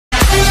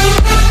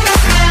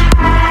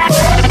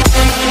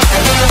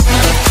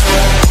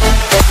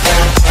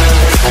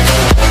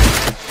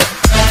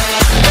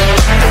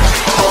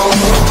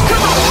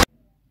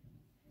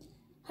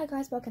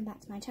welcome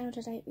back to my channel.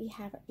 Today we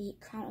have The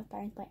Crown of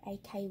Bones by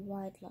A.K.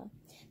 Wilder.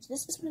 So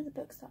this is one of the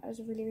books that I was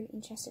really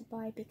interested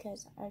by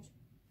because I was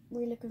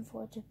really looking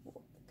forward to the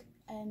book.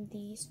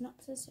 The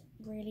synopsis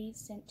really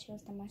sent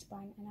chills down my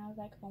spine and I was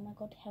like, oh my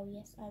god, hell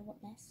yes, I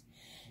want this.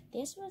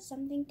 This was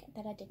something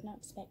that I did not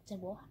expect to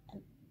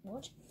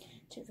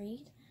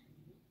read.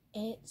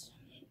 It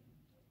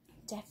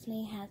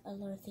definitely has a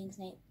lot of things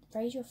in it.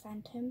 Raise Your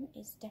Phantom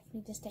is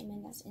definitely the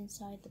statement that's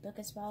inside the book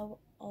as well.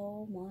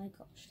 Oh my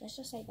gosh, let's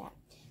just say that.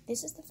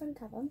 This is the front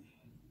cover.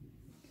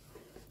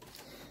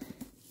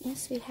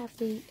 Yes, we have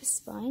the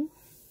spine.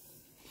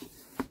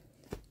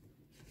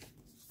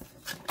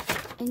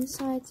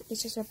 Inside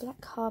is just a black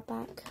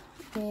hardback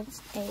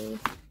with a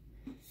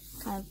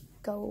kind of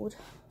gold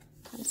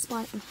kind of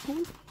spine on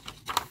here.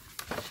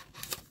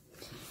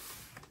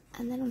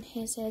 And then on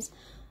here it says,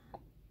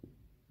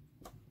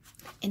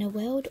 in a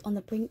world on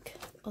the brink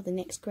of the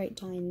next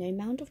great line, no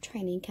amount of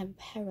training can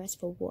prepare us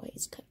for what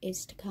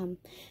is to come.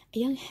 A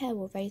young hare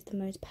will raise the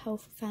most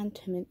powerful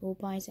phantom in all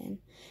Bison.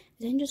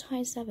 A dangerous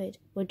high savage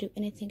will do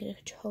anything to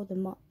control the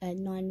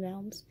 9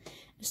 realms.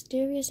 A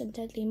mysterious and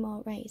deadly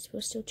male race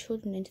will steal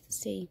children into the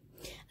sea.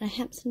 And a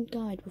handsome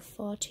guide with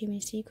far too many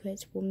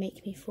secrets will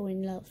make me fall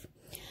in love.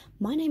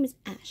 My name is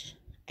Ash,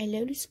 a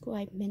lowly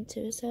scribe meant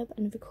to observe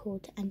and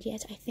record, and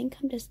yet I think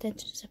I'm destined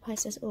to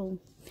surprise us all.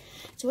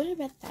 So when I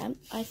read that,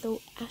 I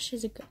thought Ash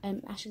is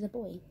a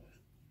boy,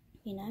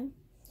 you know?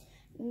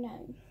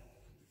 No.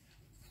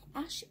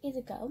 Ash is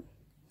a girl.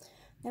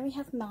 Then we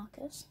have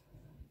Marcus.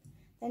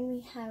 Then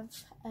we have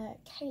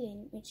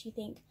Kaylin, which you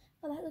think,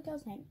 oh, that's a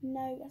girl's name.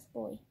 No, that's a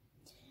boy.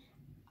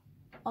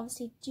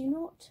 Obviously, do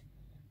not,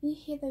 when you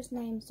hear those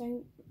names,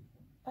 don't,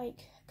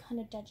 like, kind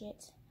of judge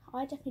it.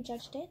 I definitely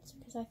judged it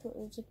because I thought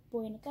it was a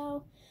boy and a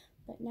girl,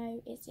 but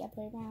no, it's the other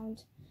way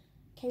around.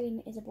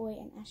 Kaylin is a boy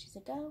and Ash is a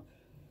girl.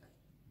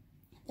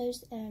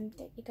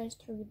 It goes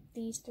through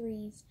these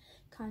three's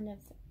kind of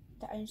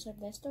the own side of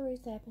their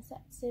stories, their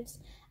perspectives,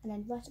 and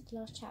then right at the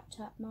last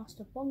chapter,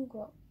 Master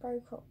Brogal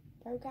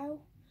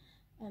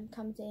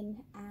comes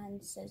in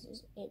and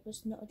says it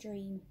was not a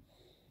dream,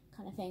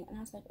 kind of thing, and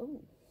I was like,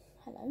 oh,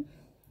 hello.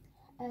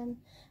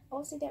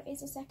 Also, there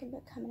is a second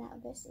book coming out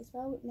of this as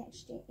well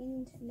next year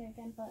in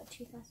November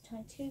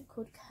 2022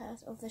 called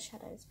Curse of the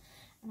Shadows,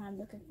 and I'm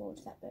looking forward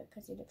to that book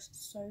because it looks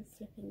so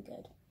flipping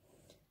good.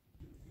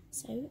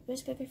 So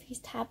let's go through these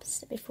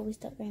tabs before we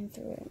start going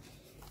through it.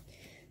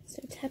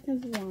 So tab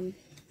number 1,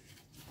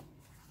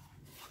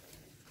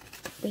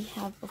 we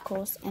have of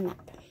course a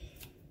map.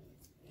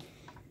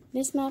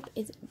 This map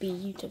is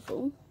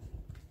beautiful.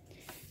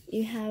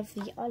 You have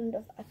the island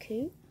of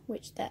Aku,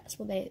 which that's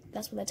what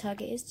their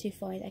target is, to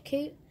find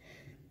Aku.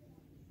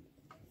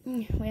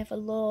 We have a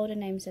lot of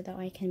names there that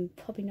I can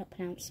probably not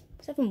pronounce,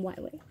 except from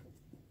Whiteway.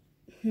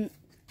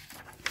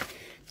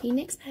 The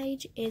next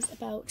page is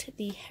about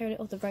the herald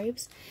of the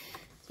robes.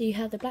 So you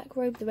have the black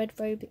robe, the red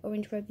robe, the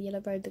orange robe, the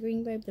yellow robe, the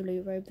green robe, the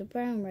blue robe, the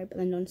brown robe, and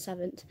the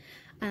non-servant.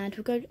 And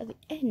we'll go at the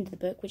end of the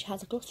book, which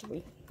has a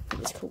glossary.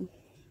 It's cool.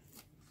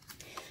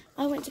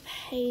 I went to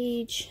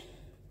page...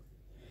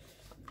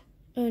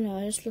 oh no,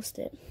 I just lost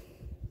it.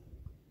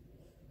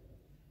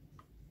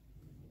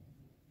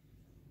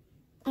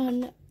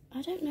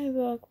 I don't know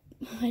where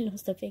I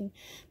lost the thing,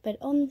 but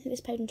on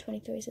this page on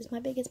 23 it says, my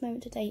biggest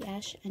moment today,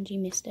 Ash, and you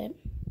missed it.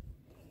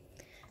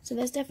 So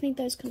there's definitely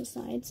those kind of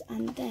sides,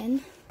 and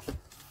then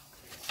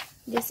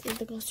this is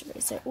the glossary.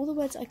 So all the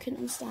words I couldn't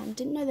understand,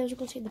 didn't know there was a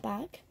glossary at the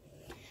back,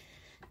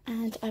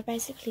 and I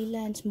basically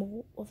learned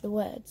more of the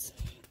words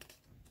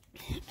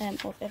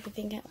of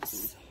everything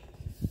else.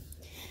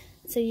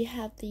 So you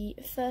have the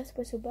first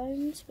brittle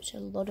bones, which are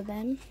a lot of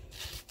them.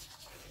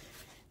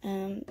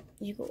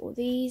 You've got all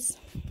these.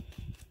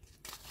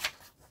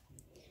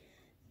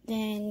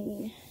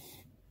 Then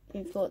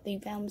we've got the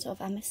realms of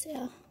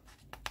Amasia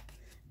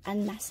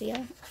and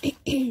Masia.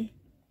 Then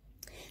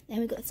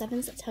we've got the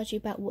sevens that tells you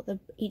about what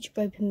each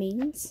robe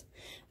means,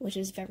 which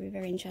is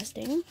very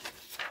interesting.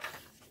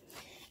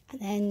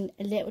 And then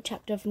a little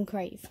chapter from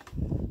Crave.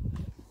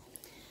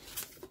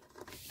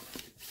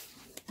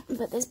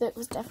 But this book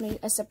was definitely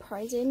a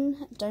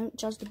surprising. Don't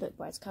judge the book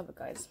by its cover,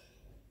 guys.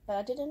 But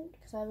I didn't,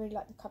 because I really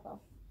like the cover.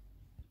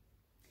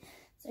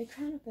 So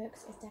Crown of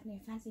Books is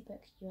definitely a fancy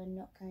book you are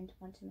not going to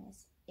want to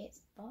miss.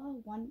 It's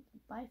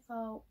by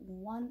far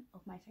one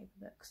of my favourite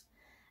books.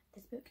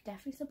 This book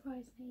definitely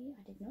surprised me.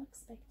 I did not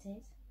expect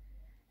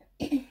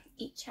it.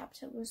 Each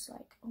chapter was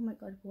like, oh my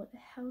god, what the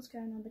hell's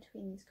going on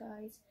between these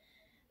guys?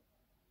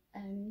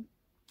 The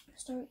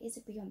story is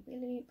beyond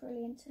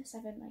brilliant.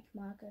 7, like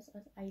Marcus,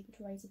 is able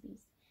to raise a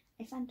beast.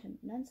 A phantom.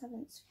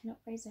 Non-servants cannot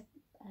raise a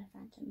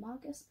phantom.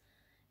 Marcus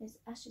is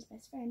Ash's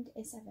best friend,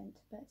 is 7th,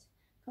 but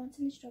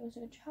constantly struggles to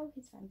control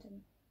his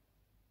phantom.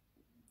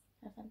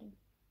 Her phantom.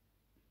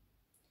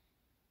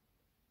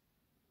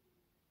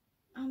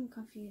 I'm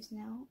confused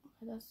now.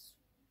 That's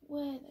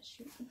where that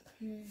should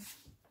be.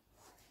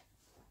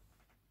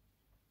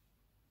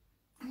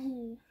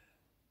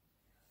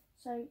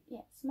 So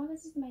yes,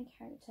 Marcus is the main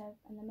character,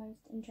 and the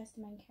most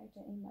interesting main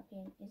character in my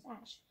opinion is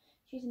Ash.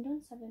 She's a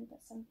non-7,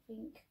 but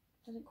something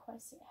doesn't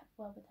quite sit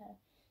well with her.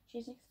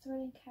 She's a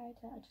thrilling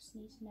character I just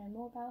need to know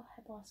more about.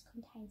 Her past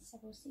contains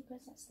several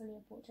secrets that slowly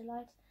are brought to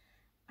light,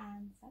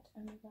 and that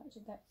only works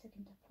with that thick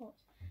into plot.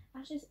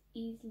 Ash is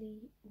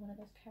easily one of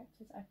those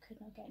characters I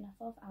could not get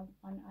enough of, and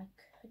one I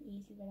could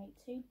easily relate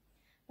to.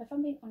 But if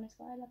I'm being honest,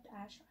 while I loved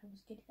Ash, I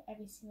was good for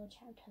every single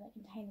chapter that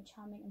contained the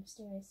charming and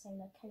mysterious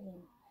sailor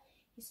Colin.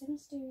 He's so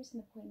mysterious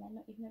in the point that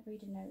not even the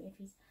reader know if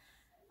he's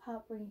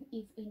harboring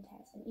evil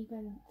intent, and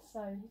even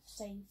so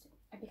stays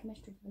a big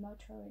mystery to the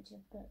majority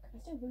of the book.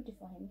 I still rooted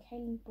for him.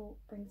 Colin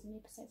brings a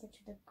new perspective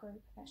to the group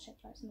that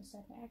sheds light on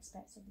certain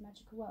aspects of the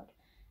magical world,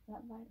 and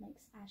that right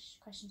makes Ash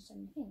question so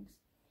many things.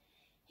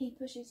 He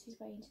pushes his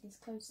way into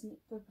this close-knit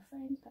group of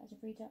friends, but as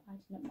a reader, I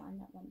did not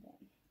mind that one bit.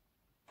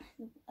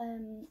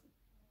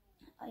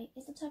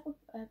 It's the type of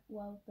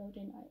world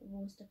building I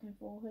was looking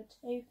forward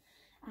to,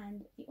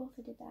 and the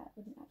author did that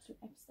with an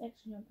absolute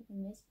excellent job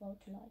bringing this world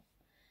to life.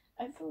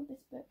 Overall,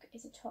 this book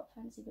is a top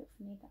fantasy book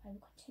for me that I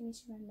will continue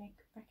to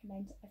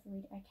recommend to every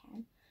reader I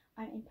can.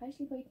 I'm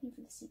impatiently waiting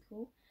for the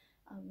sequel.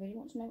 I really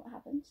want to know what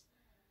happens,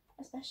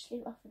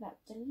 especially after that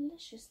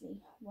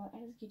deliciously well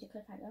executed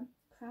cliffhanger.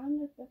 Crown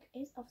the book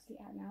is obviously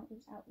out now. It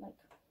was out like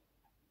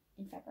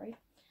in February.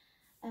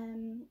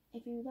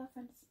 If you love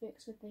fantasy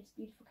books with these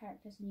beautiful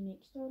characters and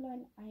unique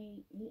storyline,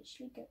 I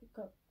literally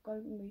go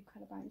and read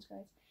Crown of Iron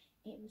Squares.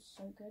 It was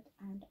so good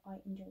and I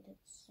enjoyed it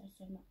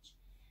so much.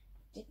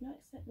 Did not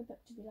expect the book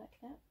to be like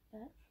that,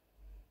 but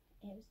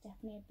it was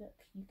definitely a book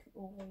you could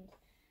all read.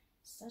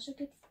 Such a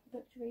good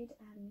book to read,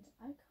 and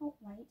I can't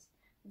wait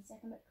for the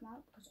second book to come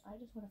out because I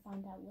just want to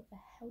find out what the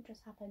hell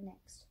just happened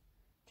next.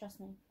 Trust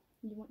me,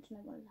 you want to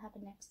know what will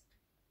happen next.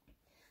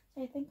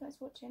 So thank you guys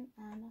for watching,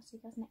 and I'll see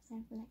you guys next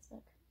time for the next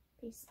book.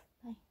 Peace.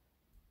 Bye.